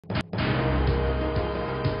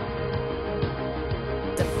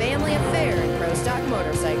family affair in pro stock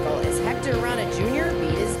motorcycle as Hector Arana Jr.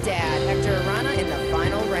 beat his dad, Hector Arana, in the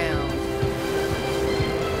final round.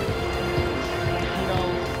 You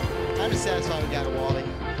know, I'm just satisfied we got a Wally.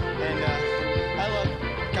 And I love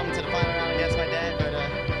coming to the final round against my dad, but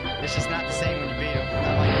it's just not the same when you beat him.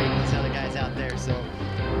 I like beating these other guys out there. So,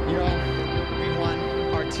 you know, we won,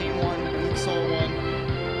 our team won, Luke Soul won,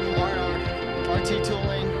 RT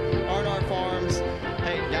Tooling, R&R Farms.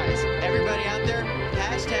 Hey guys, everybody out there,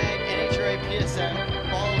 hashtag NHRA PSN,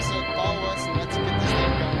 follow us and let's get this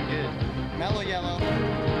thing going good. Mellow yellow,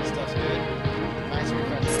 this stuff's good, nice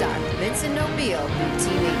refresh. Stock Vincent Nobile beat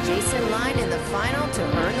teammate Jason Line in the final to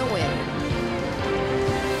earn the win.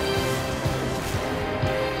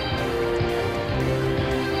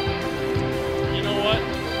 You know what?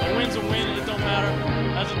 A win's a win, it don't matter.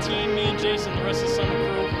 As a team, me and Jason, the rest of the summer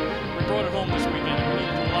crew, we brought it home this weekend, and we need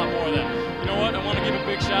to do a lot more of that. You know what? I want to give a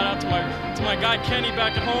big shout out to my guy Kenny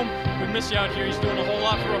back at home. We miss you out here. He's doing a whole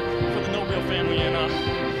lot for the Nobile family, and I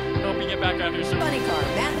hope you get back out here soon. Funny car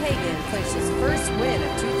Matt Hagan clinched his first win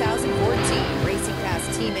of 2014, racing past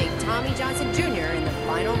teammate Tommy Johnson Jr. in the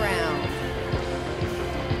final round.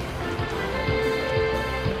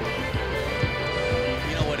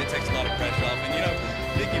 You know what? It takes a lot of pressure off, and you know,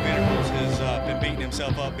 Dickie Venables has been beating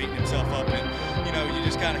himself up, and you know, you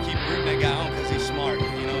just kind of keep rooting that guy on because he's smart,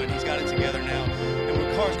 you know, and he's got it together now. And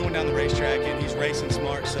when car's going down the racetrack and he's racing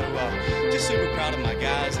smart, so just super proud of my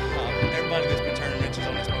guys. Everybody that's been turning wrenches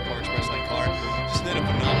on this Car Express Lane car just did a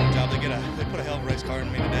phenomenal job. They put a hell of a race car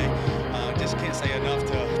in me today. Just can't say enough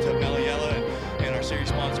to Mellow Yellow and our series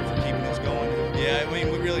sponsor for keeping us going. Yeah, I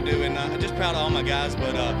mean, we really do, and I'm just proud of all my guys,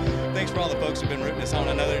 but thanks for all the folks who've been rooting us on.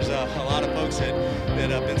 I know there's a lot of folks that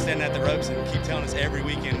have been standing at the ropes and keep telling us every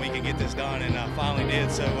weekend we can get this done, and finally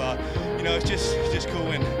did. So, you know, it's just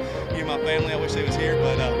cool, and you know, my family, I wish they was here,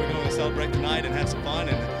 but we're going to celebrate tonight and have some fun,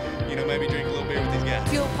 and you know, maybe drink a little beer with these guys.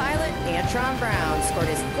 Fuel pilot Antron Brown scored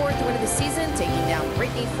his 4th win of the season, taking down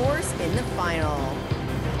Brittany Force in the final.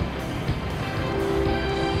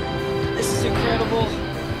 This is incredible.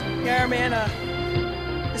 Yeah, man,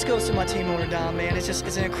 this goes to my team owner, Don, man. It's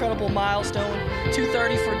an incredible milestone.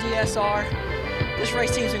 230 for DSR. This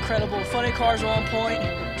race team's incredible. Funny cars are on point.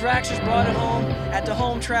 Drax just brought it home at the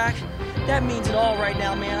home track. That means it all right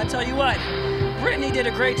now, man. I tell you what, Brittany did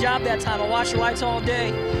a great job that time. I watched her lights all day.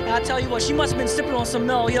 And I tell you what, she must have been sipping on some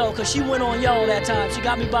Mellow Yellow because she went on yellow that time. She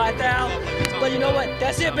got me by 1,000. But you know what?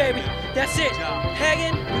 That's it, baby. That's it.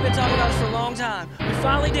 Hagen, we've been talking about this for a long time. We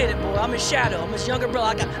finally did it, boy. I'm his shadow. I'm his younger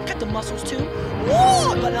brother. I got the muscles, too.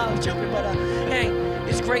 Woo! But no, I'm joking. But, hey,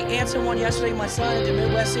 it's great. Anson won yesterday, my son, at the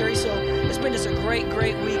Midwest Series. So it's been just a great,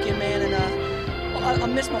 great weekend, man. And I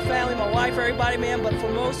miss my family, my wife, everybody, man. But for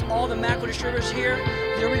most, all the macro distributors here,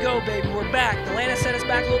 there we go, baby. We're back. Atlanta set us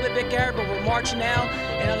back a little bit, Big Garrett, but we're marching now.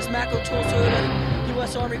 And on this macro tool Toyota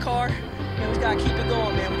U.S. Army car, man, we got to keep it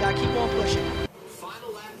going, man. We got to keep on pushing.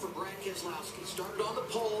 Final lap for Brad Keselowski. Started on the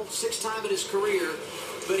pole, 6th time in his career,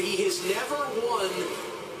 but he has never won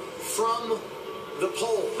from the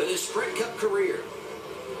pole in his Sprint Cup career.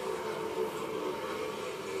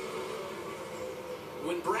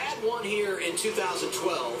 When Brad won here in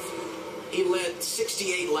 2012, he led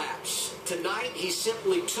 68 laps. Tonight, he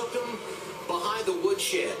simply took him behind the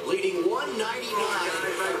woodshed, leading 199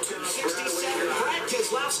 to 267. Brad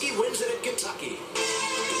Keselowski wins it at Kentucky.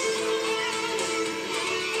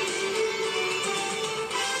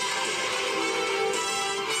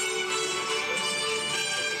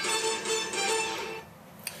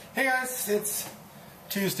 Hey guys, it's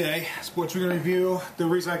Tuesday, Sports Weekend Review. The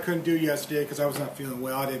reason I couldn't do yesterday because I was not feeling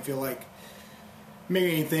well. I didn't feel like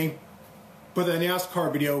making anything. But the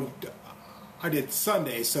NASCAR video I did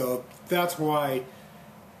Sunday, so that's why.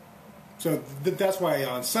 That's why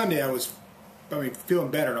on Sunday I was,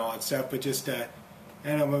 feeling better and all that stuff. But just,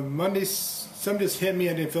 and on Monday, something just hit me.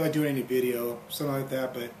 I didn't feel like doing any video, something like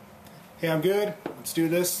that. But hey, I'm good. Let's do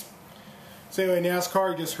this. So anyway,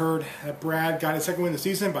 NASCAR, you just heard that Brad got his 2nd win of the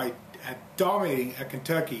season by dominating at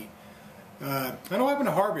Kentucky. I don't know what happened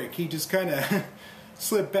to Harvick. He just kind of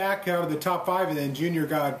slipped back out of the top 5, and then Junior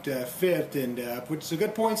got 5th, and which is a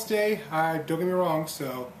good points day. Don't get me wrong.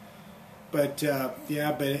 So, but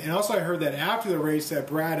yeah, and also I heard that after the race that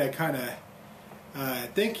Brad had kind of, I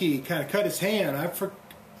think he kind of cut his hand.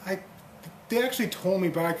 They actually told me,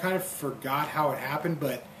 but I kind of forgot how it happened.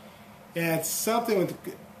 But yeah, it's something with.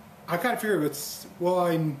 I kind of figured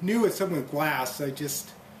I knew it's something with glass. It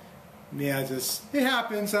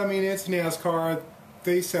happens. I mean, it's NASCAR.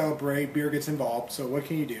 They celebrate. Beer gets involved. So what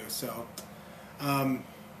can you do? So, but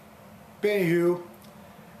anywho,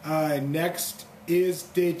 next is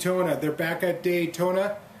Daytona. They're back at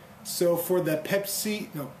Daytona. So for the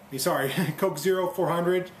Coke Zero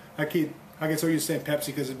 400, I get so used to saying Pepsi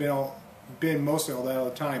because it's been mostly all that all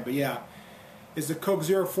the time. But yeah, it's the Coke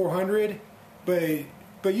Zero 400.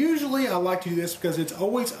 But usually I like to do this because it's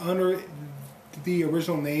always under the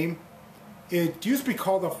original name. It used to be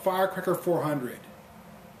called the Firecracker 400.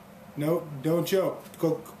 No, don't joke.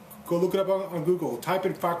 Go look it up on Google. Type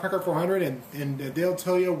in Firecracker 400 and they'll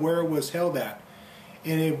tell you where it was held at.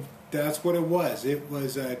 And that's what it was. It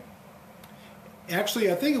was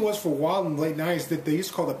actually, I think it was for a while in the late 90s that they used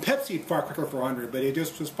to call the Pepsi Firecracker 400, but it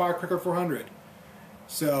just was Firecracker 400.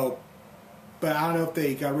 So, but I don't know if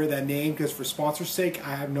they got rid of that name because for sponsor's sake,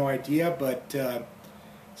 I have no idea. But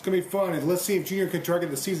it's going to be fun. And let's see if Junior can try to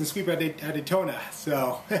get the season sweep at Daytona.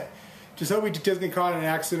 So, just hope he doesn't get caught in an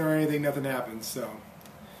accident or anything, nothing happens. So,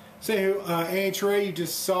 NHRA, you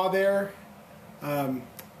just saw there. The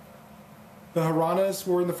Haranas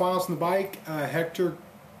were in the finals on the bike. Hector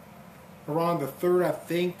Haran the third, I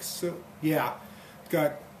think. So yeah,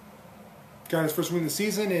 got his first win of the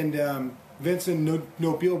season, and Vincent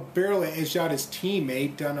Nobile barely edged out his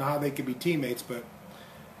teammate. Don't know how they could be teammates, but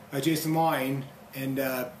Jason Line, and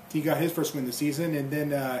he got his first win of the season. And then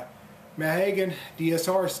Matt Hagan,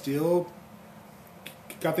 DSR, still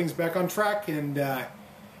got things back on track, and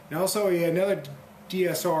also another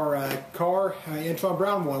DSR car, Antron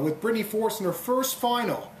Brown won with Brittany Force in her first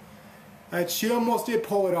final. She almost did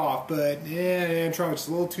pull it off, but Antron was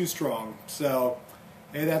a little too strong. So,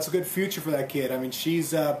 that's a good future for that kid. I mean, she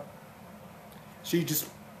has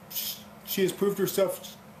proved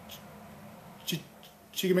herself.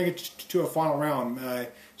 She can make it to a final round.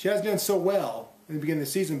 She hasn't done so well in the beginning of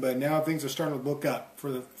the season, but now things are starting to look up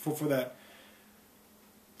for that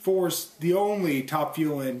Force, the only top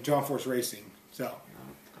fuel in John Force Racing. So,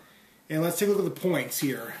 and let's take a look at the points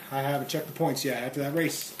here. I haven't checked the points yet after that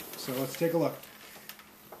race, so let's take a look.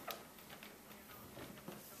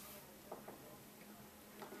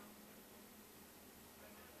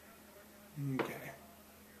 Okay.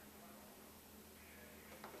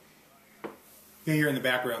 You can hear in the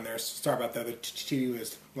background there. Sorry about that. The TV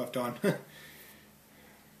was left on. I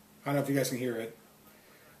don't know if you guys can hear it.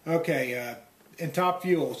 Okay. In top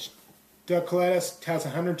fuel, Doug Colettis has a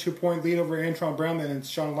 102-point lead over Antron Brown. Then it's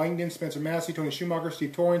Sean Langdon, Spencer Massey, Tony Schumacher,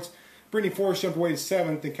 Steve Torrance. Brittany Forrest jumped away to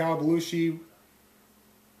 7th. Then Kyle Belushi,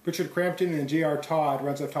 Richard Crampton, and J.R. Todd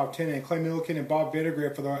runs up top 10. And Clay Milliken and Bob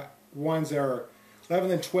Vandergriff for the ones that are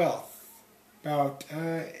 11th and 12th. About,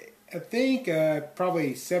 I think,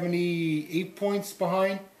 probably 78 points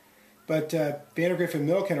behind. But Vandergriff and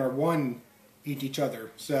Milliken are one each other.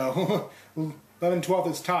 So 11 and 12th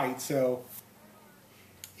is tight. So.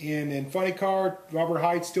 And in funny car, Robert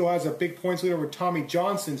Hyde still has a big points lead over Tommy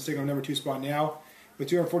Johnson, sitting on number 2 spot now with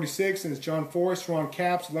 246. And it's John Forrest, Ron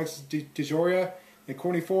Capps, Alexis DeJoria, and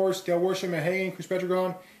Courtney Forrest, Dale Worsham, Matt Hagan, Chris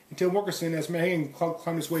Petragon, and Tim Wilkerson as Matt Hagan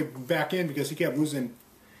climbed his way back in because he kept losing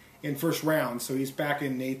in first round. So he's back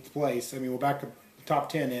in 8th place. I mean, we're back to the top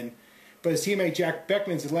 10 in. But his teammate Jack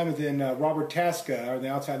Beckman's 11th and Robert Tasca are on the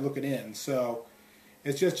outside looking in. So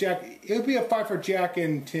it's just Jack. It'll be a fight for Jack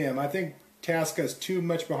and Tim. I think Tasca's too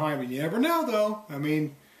much behind, but you never know, though. I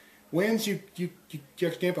mean, wins, you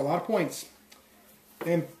get up a lot of points.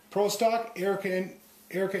 And Pro Stock, Erica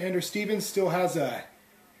Ender Stevens still has a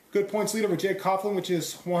good points lead over Jake Coughlin, which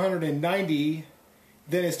is 190.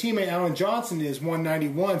 Then his teammate Alan Johnson is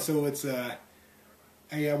 191, so it's a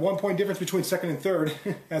 1-point difference between second and third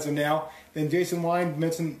as of now. Then Jason Line,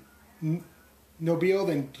 Vincent Nobile,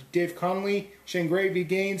 then Dave Connolly, Shane Gravy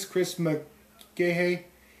Gaines, Chris McGahey,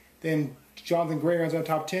 then Jonathan Gray runs on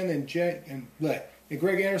top 10, then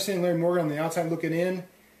Greg Anderson and Larry Morgan on the outside looking in.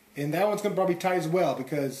 And that one's going to probably tie as well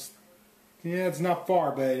because, it's not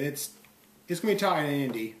far, but it's going to be tied in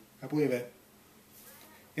Indy. I believe it.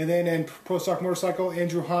 And then in Pro Stock Motorcycle,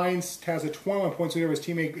 Andrew Hines has a 21 points lead over his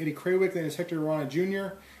teammate Eddie Krawick. Then it's Hector Arana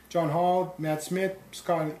Jr., John Hall, Matt Smith,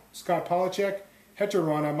 Scott Polachek, Hector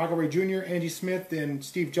Arana, Michael Ray Jr., Angie Smith, then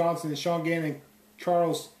Steve Johnson, and Sean Gann, and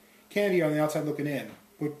Charles Kennedy on the outside looking in,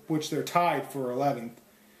 which they're tied for 11th.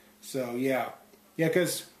 So yeah,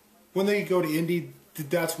 because when they go to Indy,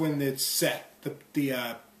 that's when it's set,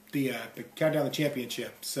 the countdown to the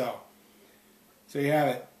championship. So you have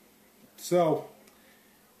it. So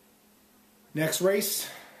next race,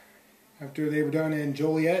 after they were done in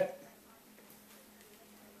Joliet.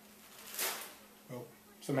 Oh,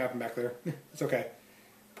 something happened back there. It's okay.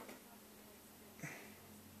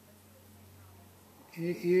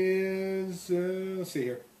 It is, let's see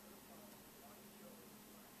here.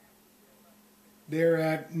 They're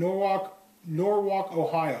at Norwalk,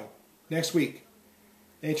 Ohio, next week.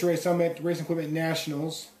 NHRA Summit Racing Equipment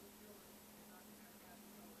Nationals.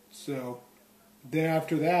 So then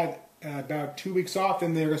after that, about 2 weeks off,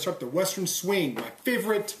 then they're going to start the Western Swing, my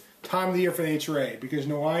favorite time of the year for the NHRA. Because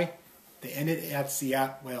you know why? They ended at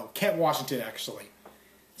Seattle, well, Kent, Washington, actually.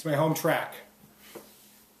 It's my home track.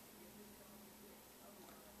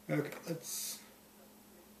 Okay, I'm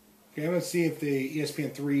going to see if the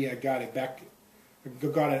ESPN3 got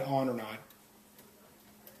it on or not.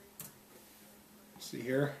 Let's see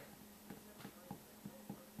here.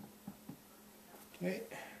 Okay.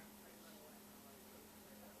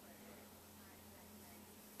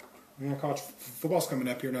 Yeah, college football's coming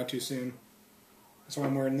up here not too soon. That's why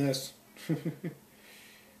I'm wearing this.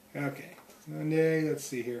 Okay. Sunday, let's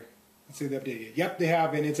see here. Let's see the update. Yep, they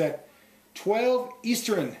have, and it's at 12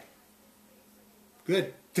 Eastern.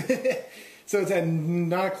 Good. So it's at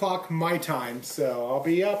 9 o'clock my time. So I'll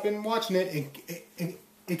be up and watching it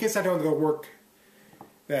in case I don't go to work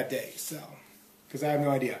that day. So, because I have no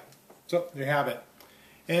idea. So there you have it.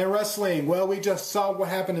 And wrestling, well, we just saw what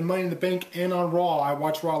happened in Money in the Bank and on Raw. I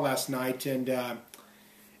watched Raw last night, and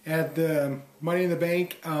at the Money in the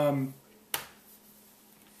Bank,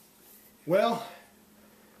 well,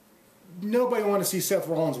 nobody wanted to see Seth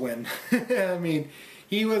Rollins win. I mean,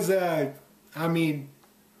 he was just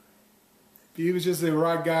the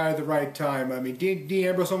right guy at the right time. I mean, Dean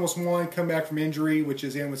Ambrose almost won, come back from injury, which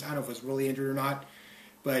is I don't know if it was really injured or not.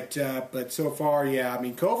 But so far, yeah. I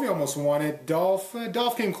mean, Kofi almost won it. Dolph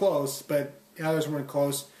came close, but the others weren't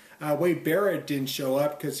close. Wade Barrett didn't show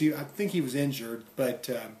up because I think he was injured. But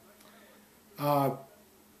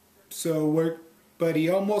but he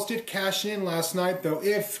almost did cash in last night, though.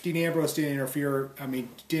 If Dean Ambrose didn't interfere,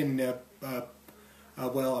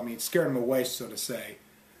 scared him away, so to say.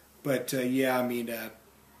 But yeah,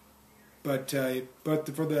 but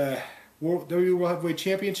for the WWE World Heavyweight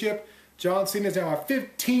Championship, John Cena is now a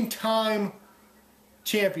 15-time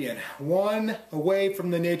champion, one away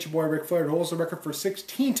from the Nature Boy Ric Flair, who holds the record for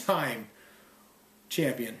 16-time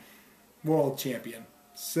champion, world champion.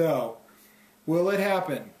 So, will it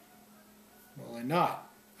happen? Will it not?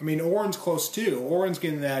 I mean, Orton's close too. Orton's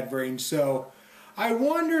getting that range, so I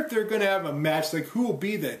wonder if they're going to have a match like who will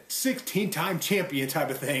be the 16-time champion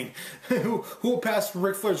type of thing. who will pass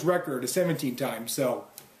Ric Flair's record to 17 times. So,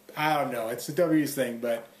 I don't know. It's the W's thing,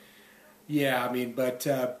 but yeah,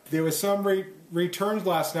 there was some returns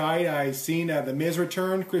last night. I seen The Miz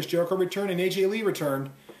returned, Chris Jericho returned, and AJ Lee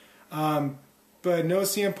returned, but no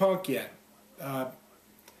CM Punk yet. I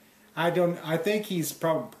think he's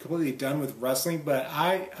probably completely done with wrestling, but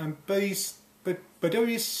WWE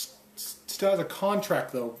still has a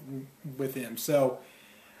contract though with him, so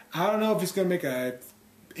I don't know if he's going to make a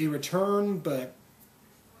return, but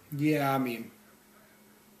yeah,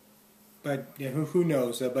 but yeah, who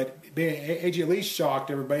knows? But AJ Lee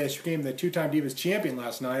shocked everybody. She became the 2-time Divas champion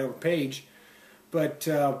last night over Paige. But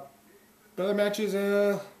other matches,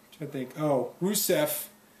 I think. Oh, Rusev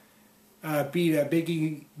beat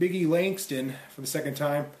Biggie Langston for the second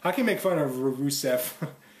time. I can make fun of Rusev.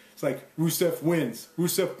 It's like Rusev wins,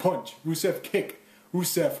 Rusev punch, Rusev kick,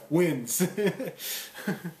 Rusev wins,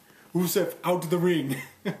 Rusev out of the ring.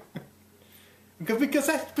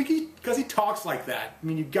 because he talks like that. I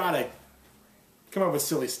mean, you gotta come up with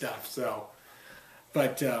silly stuff. So,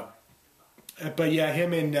 but yeah,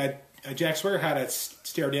 him and Jack Swagger had a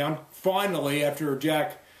stare down finally after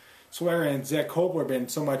Jack Swagger and Zach Colbert have been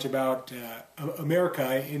so much about America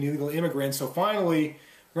and illegal immigrants. So finally,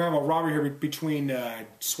 we're gonna have a robbery here between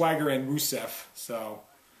Swagger and Rusev. So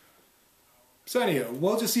anyway,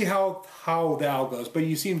 we'll just see how that all goes. But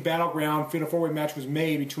you've seen Battleground, Fatal 4-Way match was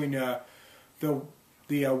made between the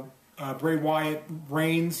Bray Wyatt,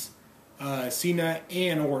 Reigns, Cena,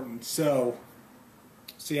 and Orton. So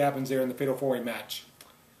see what happens there in the Fatal 4-Way match.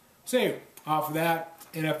 So anyway, off of that,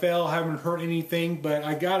 NFL, haven't heard anything, but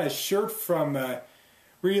I got a shirt from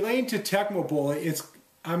relating to Tecmo Bowl. It has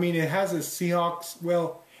a Seahawks.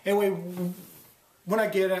 Well, anyway, when I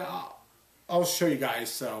get it, I'll show you guys.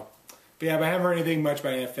 So, but yeah, but I haven't heard anything much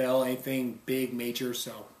about NFL, anything big, major.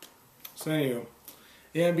 So anyway,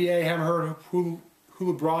 the NBA, haven't heard who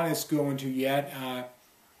LeBron is going to yet.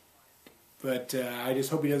 But I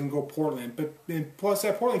just hope he doesn't go Portland. But and plus,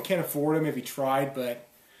 Portland can't afford him if he tried. But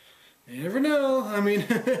you never know. I mean,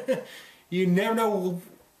 you never know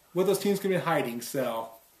what those teams can be hiding. So,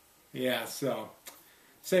 yeah. So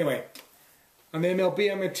anyway, on the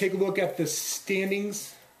MLB, I'm going to take a look at the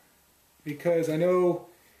standings because I know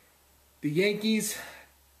the Yankees,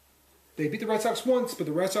 they beat the Red Sox once, but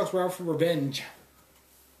the Red Sox were out for revenge.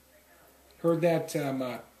 Heard that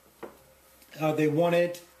they won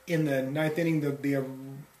it in the ninth inning. The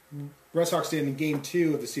Red Sox did in Game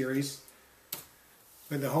 2 of the series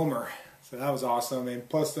with the homer. So that was awesome. And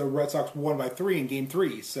plus the Red Sox won by 3 in Game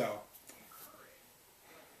 3. So,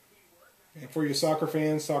 and for your soccer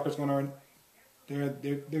fans, soccer's going on.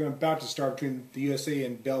 They're about to start between the USA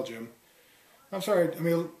and Belgium. I'm sorry. I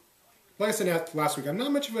mean, like I said last week, I'm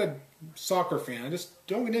not much of a soccer fan. I just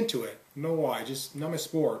don't get into it. I don't know why. Just not my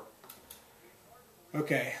sport.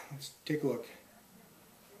 Okay, let's take a look.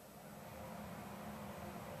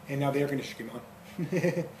 And now the air conditioner came on.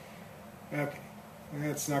 Okay,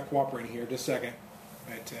 that's not cooperating here. Just a second.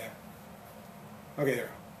 But, okay,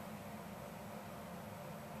 there.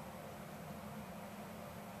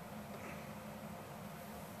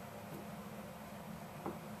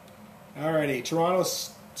 Alrighty, Toronto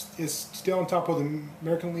is still on top of the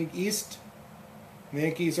American League East. The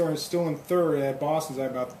Yankees are still in third. Boston's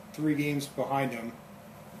about 3 games behind them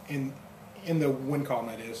in the win column,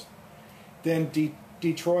 that is. Then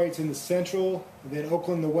Detroit's in the Central. Then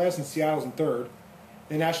Oakland in the West, and Seattle's in third.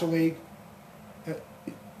 The National League.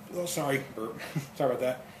 Oh, sorry, burp. Sorry about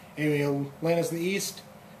that. Anyway, Atlanta's in the East.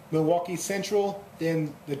 Milwaukee Central.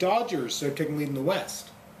 Then the Dodgers are taking lead in the West.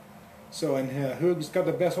 So, and who's got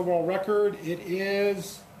the best overall record? It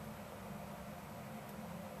is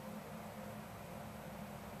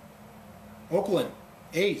Oakland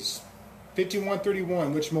A's,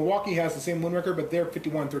 51-31, which Milwaukee has the same win record, but they're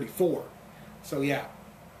 51-34. So, yeah.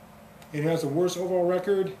 And who has the worst overall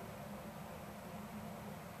record?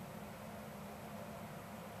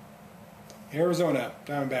 Arizona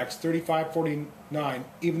Diamondbacks, 35-49.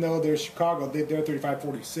 Even though they're Chicago, they're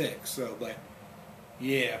 35-46. So, but,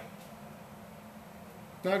 yeah.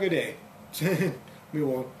 Not a good day. I mean,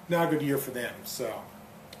 well, not a good year for them. So,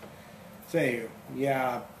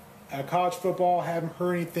 yeah, college football, haven't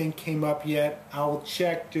heard anything came up yet. I'll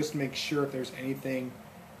check just to make sure if there's anything.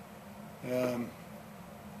 Yeah,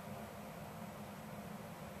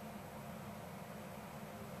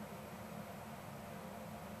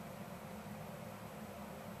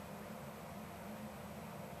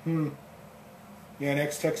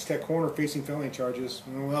 next Texas Tech corner facing felony charges.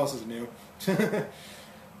 What else is new?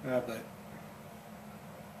 But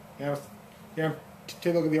yeah,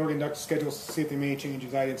 take a look at the Oregon Ducks schedule, see if they made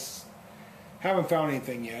changes. I haven't found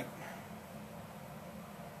anything yet.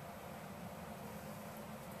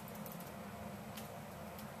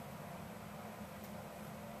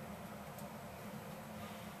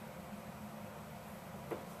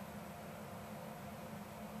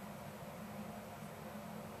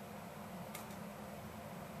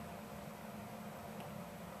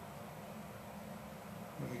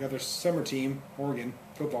 We got their summer team, Oregon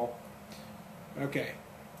football. Okay.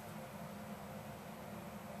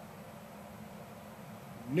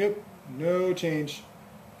 Nope, no change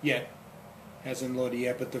yet. Hasn't loaded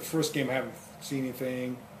yet, but the first game I haven't seen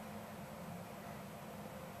anything.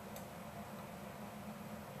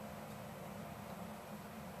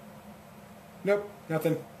 Nope,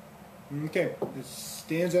 nothing. Okay, it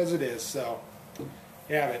stands as it is, so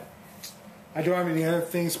you have it. I don't have any other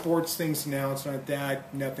things, sports things announced like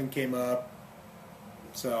that. Nothing came up.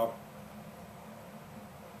 So,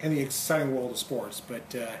 in the exciting world of sports,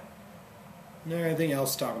 but not anything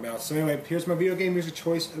else to talk about. So anyway, here's my video game music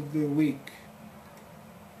choice of the week.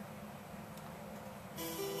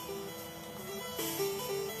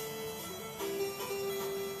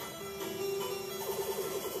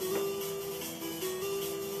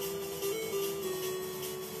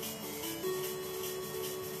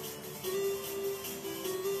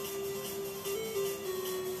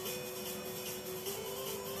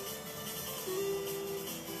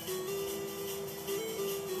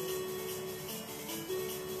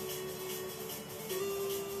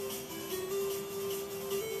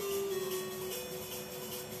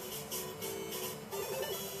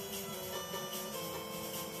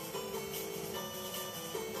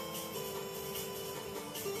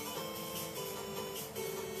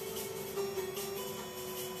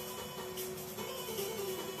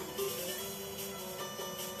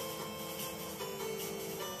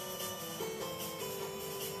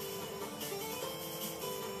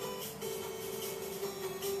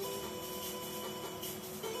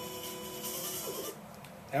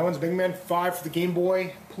 That one's Big Man 5 for the Game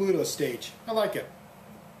Boy Pluto stage. I like it.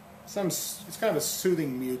 It's kind of a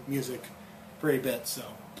soothing music for a bit. So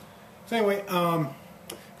anyway,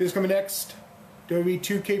 this is coming next. WWE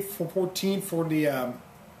 2K14 for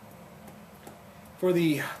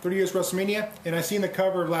the 30 years WrestleMania, and I seen the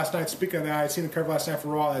cover last night. Speaking of that, I seen the cover last night for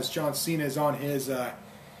Raw as John Cena is on his. I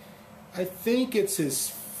think it's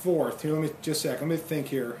his 4th. Here, let me just a sec. Let me think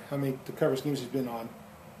here. How many the cover schemes he's been on.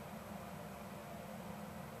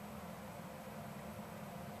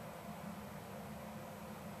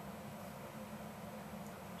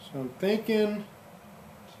 So I'm thinking,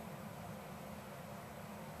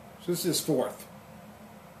 so this is his 4th.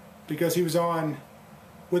 Because he was on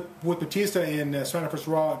with Batista in SmackDown vs.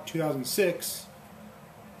 Raw 2006,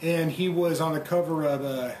 and he was on the cover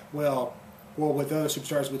of, well, with other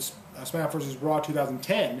superstars with SmackDown vs. Raw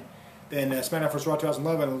 2010, then SmackDown vs. Raw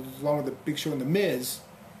 2011, along with the Big Show and The Miz,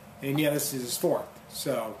 and yeah, this is his 4th.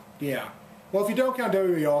 So, yeah. Well, if you don't count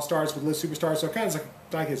WWE All-Stars with List Superstars, so kind of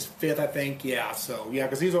like his 5th, I think, yeah, so, yeah,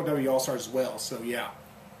 because he's on WWE All-Stars as well, so, yeah.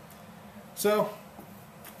 So,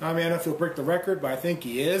 I mean, I don't know if he'll break the record, but I think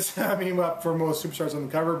he is. I mean, up for most superstars on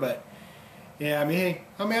the cover, but yeah, I mean, hey,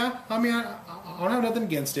 I don't have nothing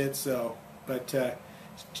against it. So, but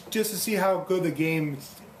just to see how good the game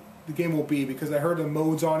will be, because I heard the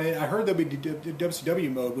modes on it. I heard there'll be the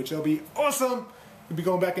WCW mode, which will be awesome. We'll be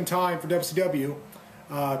going back in time for WCW.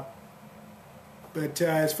 But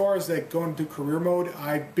as far as like going to career mode,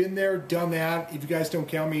 I've been there, done that. If you guys don't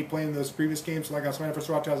count me playing those previous games, like on SmackDown vs.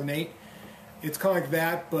 Raw 2008. It's kind of like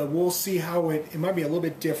that, but we'll see how it might be a little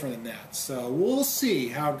bit different than that. So we'll see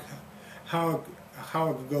how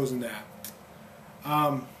it goes in that.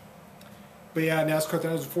 But yeah, NASCAR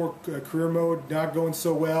 2004 career mode not going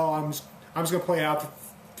so well. I'm just gonna play out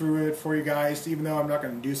through it for you guys, even though I'm not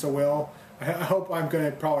gonna do so well. I hope I'm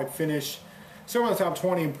gonna probably finish somewhere in the top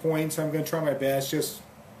 20 in points. I'm gonna try my best, just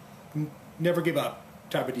never give up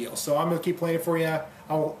type of deal. So I'm gonna keep playing it for you.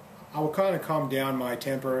 I will kind of calm down my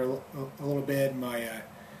temper a little bit, my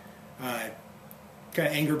kind of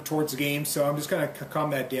anger towards the game. So I'm just going to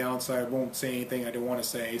calm that down, so I won't say anything I don't want to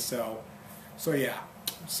say. So yeah.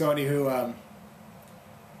 So anywho,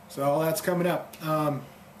 so all that's coming up.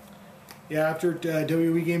 Yeah, after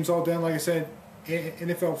WWE games all done, like I said,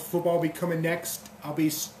 NFL football will be coming next. I'll be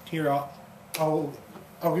here. I'll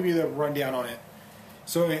give you the rundown on it.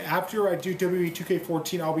 So after I do WWE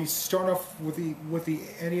 2K14, I'll be starting off with the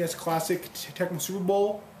NES Classic Tecmo Super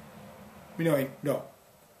Bowl. No.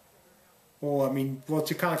 Well, I mean,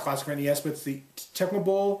 it's a kind of classic for NES, but it's the Tecmo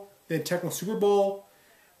Bowl, then Tecmo Super Bowl.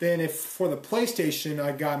 Then if for the PlayStation,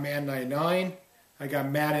 I got Madden 99. I got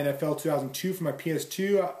Madden NFL 2002 for my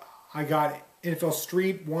PS2. I got NFL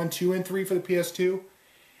Street 1, 2, and 3 for the PS2.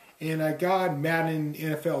 And I got Madden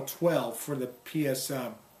NFL 12 for the PS...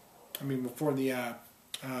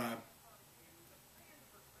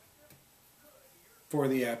 for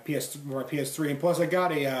the PS3, and plus I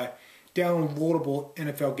got a downloadable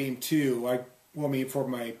NFL game too. For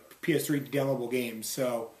my PS3 downloadable games.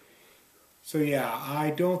 So yeah,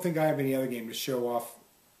 I don't think I have any other game to show off.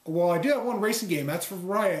 Well, I do have one racing game. That's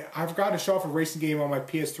right. I forgot to show off a racing game on my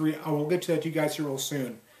PS3. I will get to that to you guys here real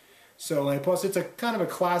soon. So, and plus it's a kind of a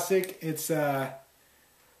classic. It's well,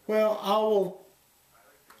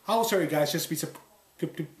 I'll show you guys just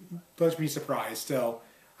let's be surprised. So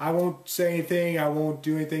I won't say anything. I won't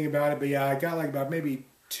do anything about it. But yeah, I got like about maybe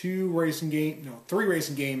 3 racing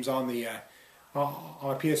games on the on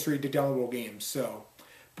my PS3 downloadable games. So,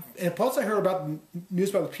 and plus I heard about news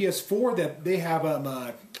about the PS4 that they have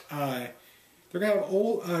they're gonna have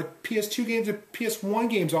old PS2 games and PS1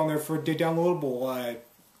 games on there for the downloadable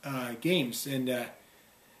games, and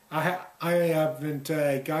I haven't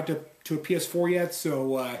got to a PS4 yet,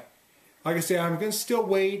 so like I say, I'm going to still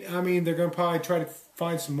wait. I mean, they're going to probably try to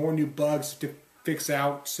find some more new bugs to kink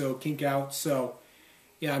out, so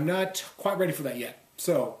yeah, I'm not quite ready for that yet.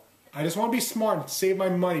 So I just want to be smart and save my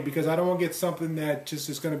money, because I don't want to get something that just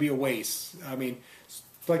is going to be a waste. I mean,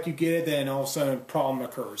 like you get it, then all of a sudden a problem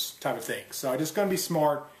occurs type of thing. So I just got to be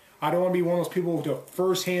smart. I don't want to be one of those people who to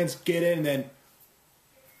first hands get it, and then,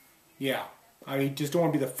 yeah, I just don't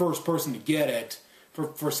want to be the first person to get it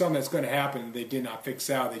for something that's going to happen that they did not fix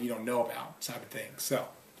out that you don't know about, type of thing. So,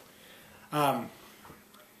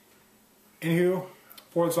 anywho,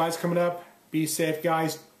 4th of July's coming up. Be safe,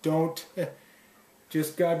 guys. Don't,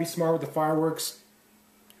 just gotta be smart with the fireworks.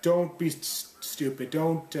 Don't be stupid.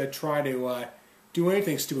 Don't try to do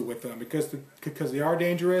anything stupid with them, because they are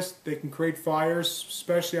dangerous. They can create fires,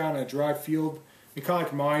 especially on a dry field. Kind of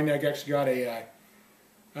like mine. I actually got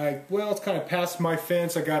well, it's kind of past my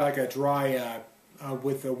fence. I got like a dry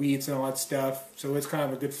with the weeds and all that stuff, so it's kind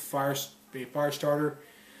of a good fire starter.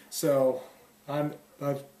 So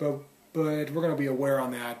but we're gonna be aware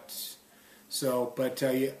on that. So,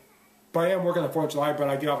 yeah, but I am working on the 4th of July, but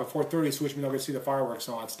I get off at 4:30, so which means I'll get to see the fireworks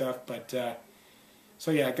and all that stuff. But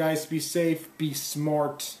so yeah, guys, be safe, be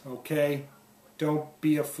smart, okay? Don't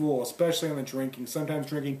be a fool, especially on the drinking. Sometimes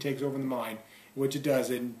drinking takes over the mind, which it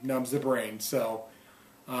does. It numbs the brain. So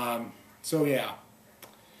yeah.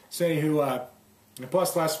 So anywho,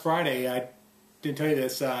 plus last Friday, I didn't tell you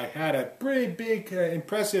this, I had a pretty big,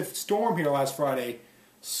 impressive storm here last Friday.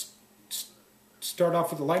 start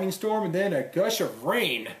off with a lightning storm and then a gush of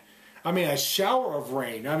rain. I mean, a shower of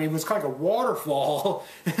rain. I mean, it was kind of like a waterfall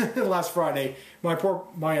last Friday. My poor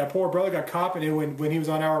brother got caught in it when he was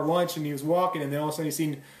on our lunch and he was walking, and then all of a sudden he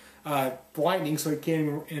seen lightning, so he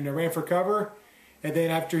came and ran for cover. And then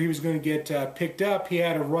after he was going to get picked up, he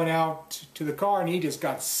had to run out to the car, and he just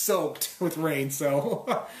got soaked with rain.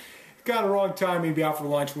 So, got a wrong time to be out for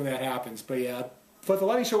lunch when that happens. But yeah, but the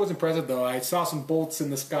lightning show was impressive, though. I saw some bolts in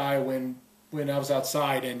the sky when I was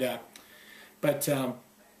outside, and but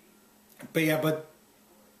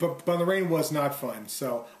the rain was not fun.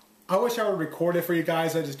 So I wish I would record it for you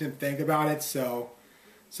guys. I just didn't think about it. So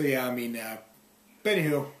yeah, I mean, but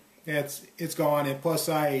anywho, it's gone. And plus,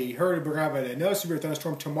 I heard we're gonna have another severe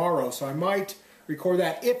thunderstorm tomorrow, so I might record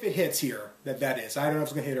that if it hits here. That is, I don't know if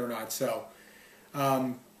it's gonna hit or not. So,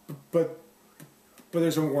 but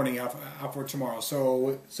there's a warning out for tomorrow.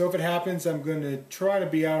 So if it happens, I'm gonna try to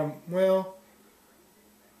be out. Well,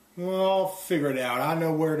 I'll figure it out. I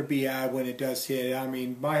know where to be at when it does hit. I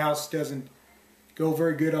mean, my house doesn't go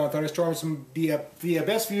very good on thunderstorms. The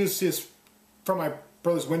best view is from my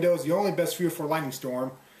brother's windows. The only best view for a lightning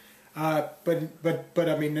storm. But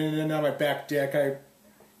I mean, not my back deck.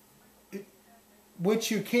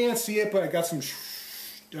 Which you can see it, but I got some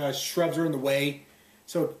shrubs are in the way,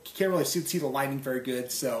 so you can't really see the lightning very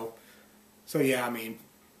good. So yeah, I mean,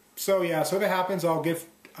 so if it happens, I'll get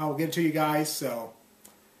it to you guys. So.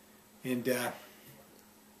 And,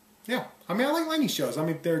 yeah, I mean, I like lightning shows. I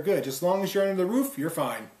mean, they're good. Just as long as you're under the roof, you're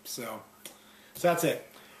fine. So that's it.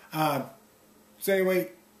 So anyway,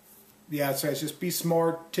 yeah, so it's just be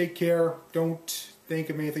smart, take care, don't think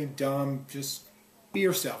of anything dumb, just be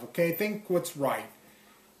yourself, okay? Think what's right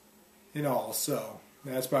and all. So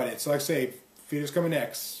that's about it. So like I say, video's coming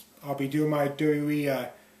next. I'll be doing my WWE,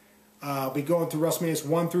 I'll be going through WrestleManias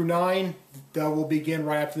 1 through 9. That will begin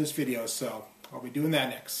right after this video, so I'll be doing that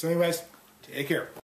next. So anyways, take care.